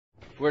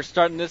We're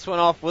starting this one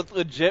off with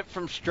Legit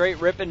from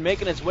Str8 Rippin,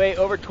 making his way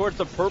over towards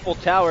the purple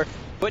tower,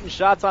 putting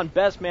shots on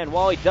Best Man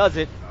while he does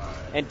it.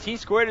 And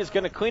T2 is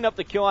going to clean up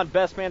the kill on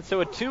Best Man, so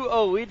a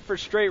 2-0 lead for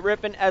Str8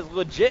 Rippin as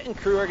Legit and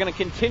crew are going to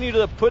continue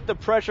to put the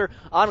pressure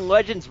on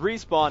Legendz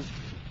respawn.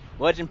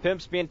 Legend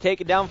Pimps being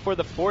taken down for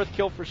the 4th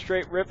kill for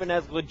Str8 Rippin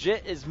as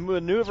Legit is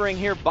maneuvering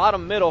here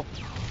bottom middle.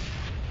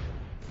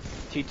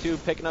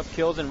 T2 picking up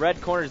kills in red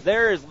corners.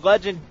 There is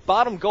Legend,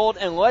 bottom gold,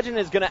 and Legend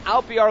is going to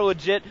out-BR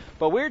Legit,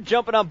 but we're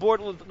jumping on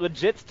board with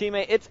Legit's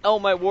teammate. It's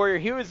Elmite Warrior.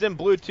 He was in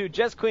blue too,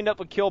 just cleaned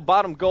up a kill,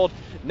 bottom gold,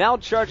 now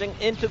charging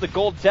into the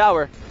gold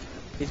tower.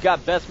 He's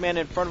got Best Man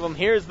in front of him.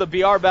 Here's the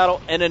BR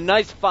battle, and a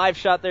nice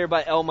 5-shot there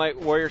by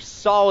Elmite Warrior.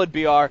 Solid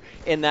BR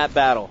in that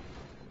battle.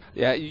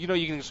 Yeah, you know,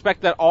 you can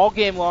expect that all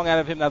game long out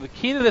of him. Now, the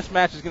key to this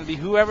match is going to be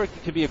whoever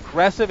can be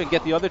aggressive and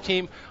get the other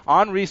team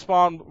on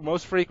respawn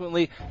most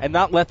frequently and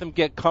not let them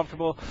get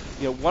comfortable.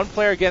 You know, one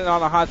player getting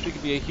on a hot streak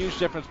can be a huge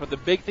difference, but the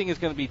big thing is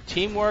going to be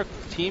teamwork,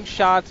 team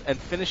shots, and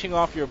finishing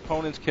off your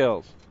opponent's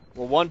kills.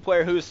 Well, one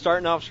player who's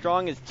starting off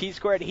strong is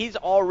T2. He's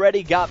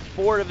already got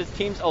 4 of his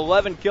team's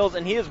 11 kills,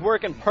 and he is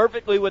working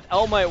perfectly with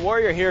Elmite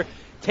Warrior here,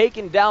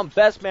 taking down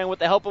Best Man with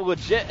the help of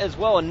Legit as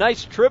well. A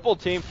nice triple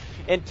team.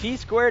 And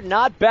T2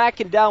 not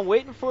backing down,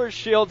 waiting for his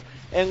shields,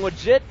 and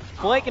Legit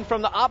flanking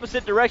from the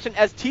opposite direction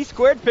as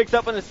T2 picks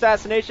up an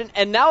assassination,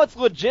 and now it's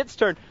Legit's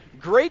turn.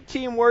 Great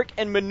teamwork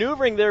and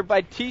maneuvering there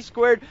by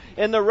T2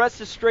 and the rest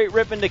of Str8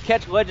 Rippin to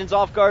catch Legendz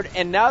off guard,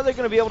 and now they're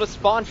going to be able to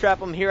spawn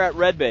trap him here at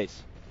red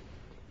base.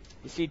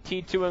 You see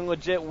T2 and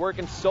Legit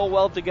working so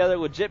well together.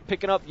 Legit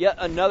picking up yet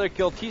another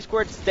kill.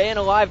 T2 staying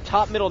alive,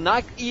 top middle,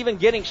 not even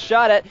getting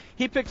shot at.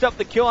 He picks up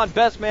the kill on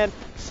Best Man.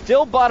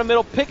 Still bottom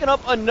middle, picking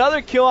up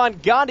another kill on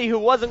Gandhi, who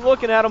wasn't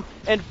looking at him.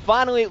 And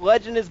finally,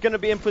 Legend is going to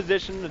be in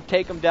position to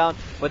take him down.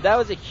 But that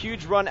was a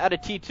huge run out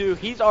of T2.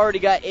 He's already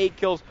got 8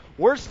 kills.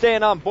 We're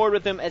staying on board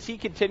with him as he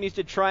continues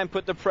to try and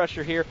put the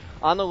pressure here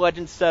on the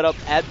Legend setup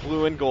at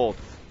blue and gold.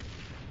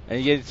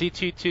 And you can see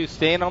T2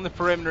 staying on the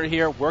perimeter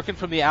here, working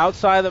from the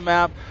outside of the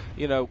map.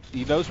 You know,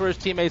 he knows where his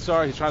teammates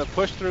are. He's trying to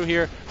push through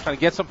here, trying to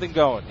get something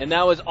going. And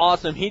that was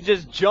awesome. He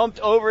just jumped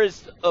over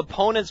his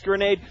opponent's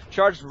grenade,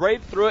 charged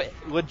right through it.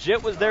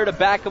 Legit was there to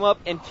back him up,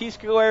 and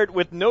T2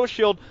 with no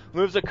shield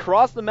moves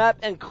across the map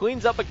and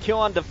cleans up a kill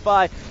on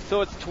Defy.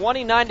 So it's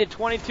 29-22,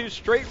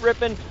 Str8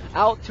 Rippin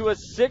out to a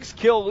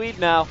 6-kill lead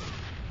now.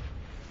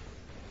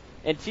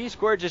 And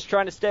T2 just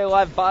trying to stay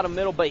alive bottom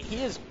middle, but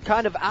he is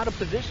kind of out of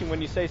position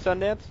when you say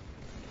Sundance.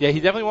 Yeah, he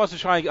definitely wants to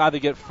try and either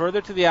get further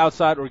to the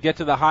outside or get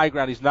to the high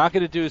ground. He's not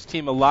going to do his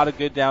team a lot of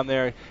good down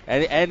there,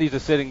 and he's a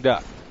sitting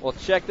duck. Well,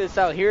 check this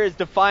out. Here is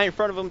Defy in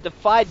front of him.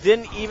 Defy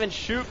didn't even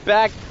shoot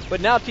back, but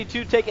now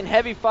T2 taking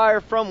heavy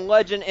fire from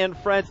Legend and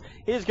friends.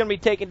 He's going to be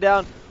taken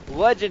down.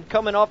 Legend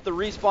coming off the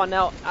respawn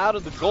now out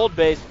of the gold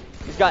base.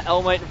 He's got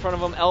Elmite in front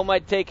of him.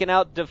 Elmite taking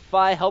out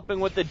Defy, helping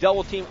with the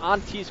double team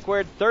on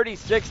T2,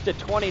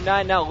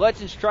 36-29. Now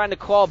Legend's trying to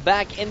claw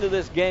back into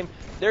this game.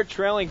 They're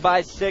trailing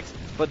by 6,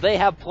 but they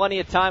have plenty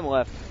of time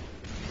left.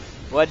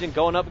 Legend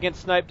going up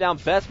against Snipe Down.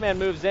 Best Man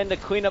moves in to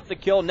clean up the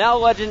kill. Now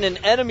Legend in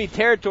enemy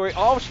territory.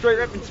 All Str8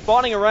 Rippin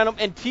spawning around him,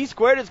 and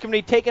T2 is going to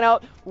be taken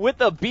out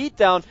with a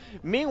beatdown.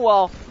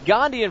 Meanwhile,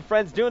 Gandhi and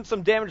friends doing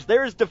some damage.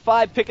 There's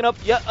Defy picking up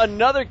yet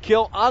another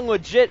kill on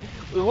Legit.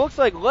 It looks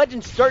like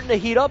Legend's starting to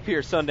heat up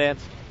here, Sundance.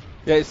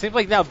 Yeah, it seems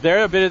like now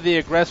they're a bit of the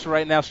aggressor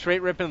right now.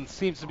 Str8 Rippin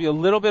seems to be a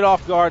little bit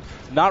off guard,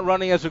 not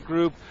running as a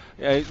group.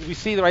 We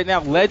see right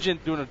now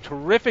Legend doing a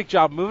terrific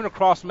job moving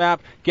across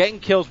map, getting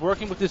kills,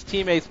 working with his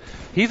teammates.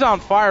 He's on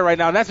fire right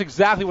now, and that's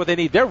exactly what they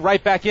need. They're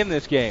right back in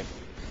this game.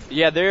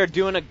 Yeah, they're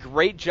doing a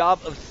great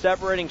job of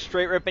separating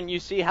Str8 Rippin. You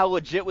see how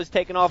Legit was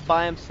taken off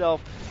by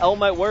himself.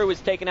 Elmite Warrior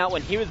was taken out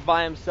when he was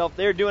by himself.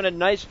 They're doing a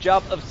nice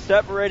job of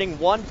separating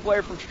one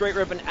player from Str8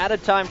 Rippin at a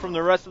time from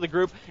the rest of the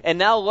group. And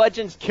now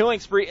Legend's killing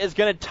spree is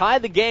going to tie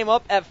the game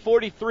up at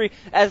 43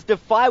 as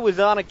Defy was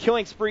on a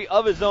killing spree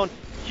of his own.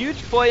 Huge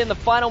play in the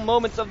final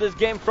moments of this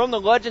game from the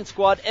Legend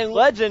squad, and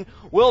Legend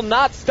will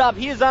not stop.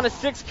 He is on a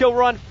 6-kill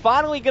run,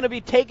 finally going to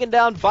be taken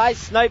down by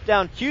Snipe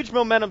Down. Huge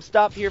momentum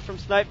stop here from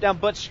Snipe Down,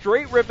 but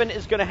Str8 Rippin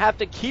is going to have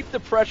to keep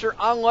the pressure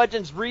on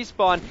Legend's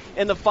respawn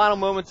in the final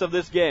moments of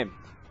this game.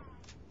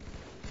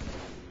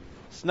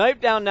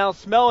 Snipe Down now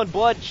smelling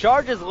blood,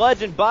 charges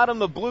Legend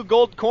bottom of blue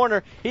gold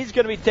corner. He's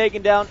going to be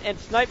taken down, and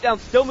Snipe Down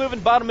still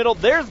moving bottom middle.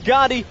 There's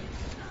Gandhi.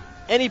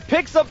 And he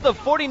picks up the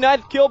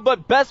 49th kill,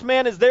 but Best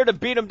Man is there to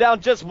beat him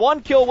down. Just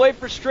 1 kill away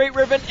for Str8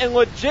 Rippin, and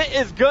Legit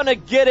is going to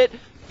get it.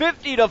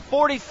 50-46,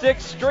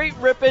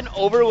 Str8 Rippin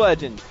over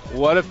Legendz.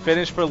 What a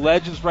finish for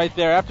Legendz right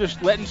there. After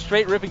letting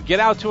Str8 Rippin get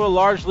out to a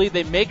large lead,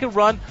 they make a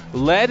run,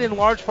 led in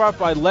large part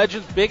by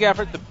Legendz. Big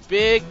effort, the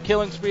big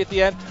killing spree at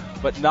the end,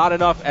 but not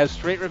enough as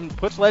Str8 Rippin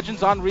puts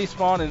Legendz on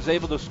respawn and is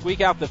able to squeak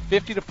out the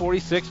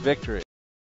 50-46 victory.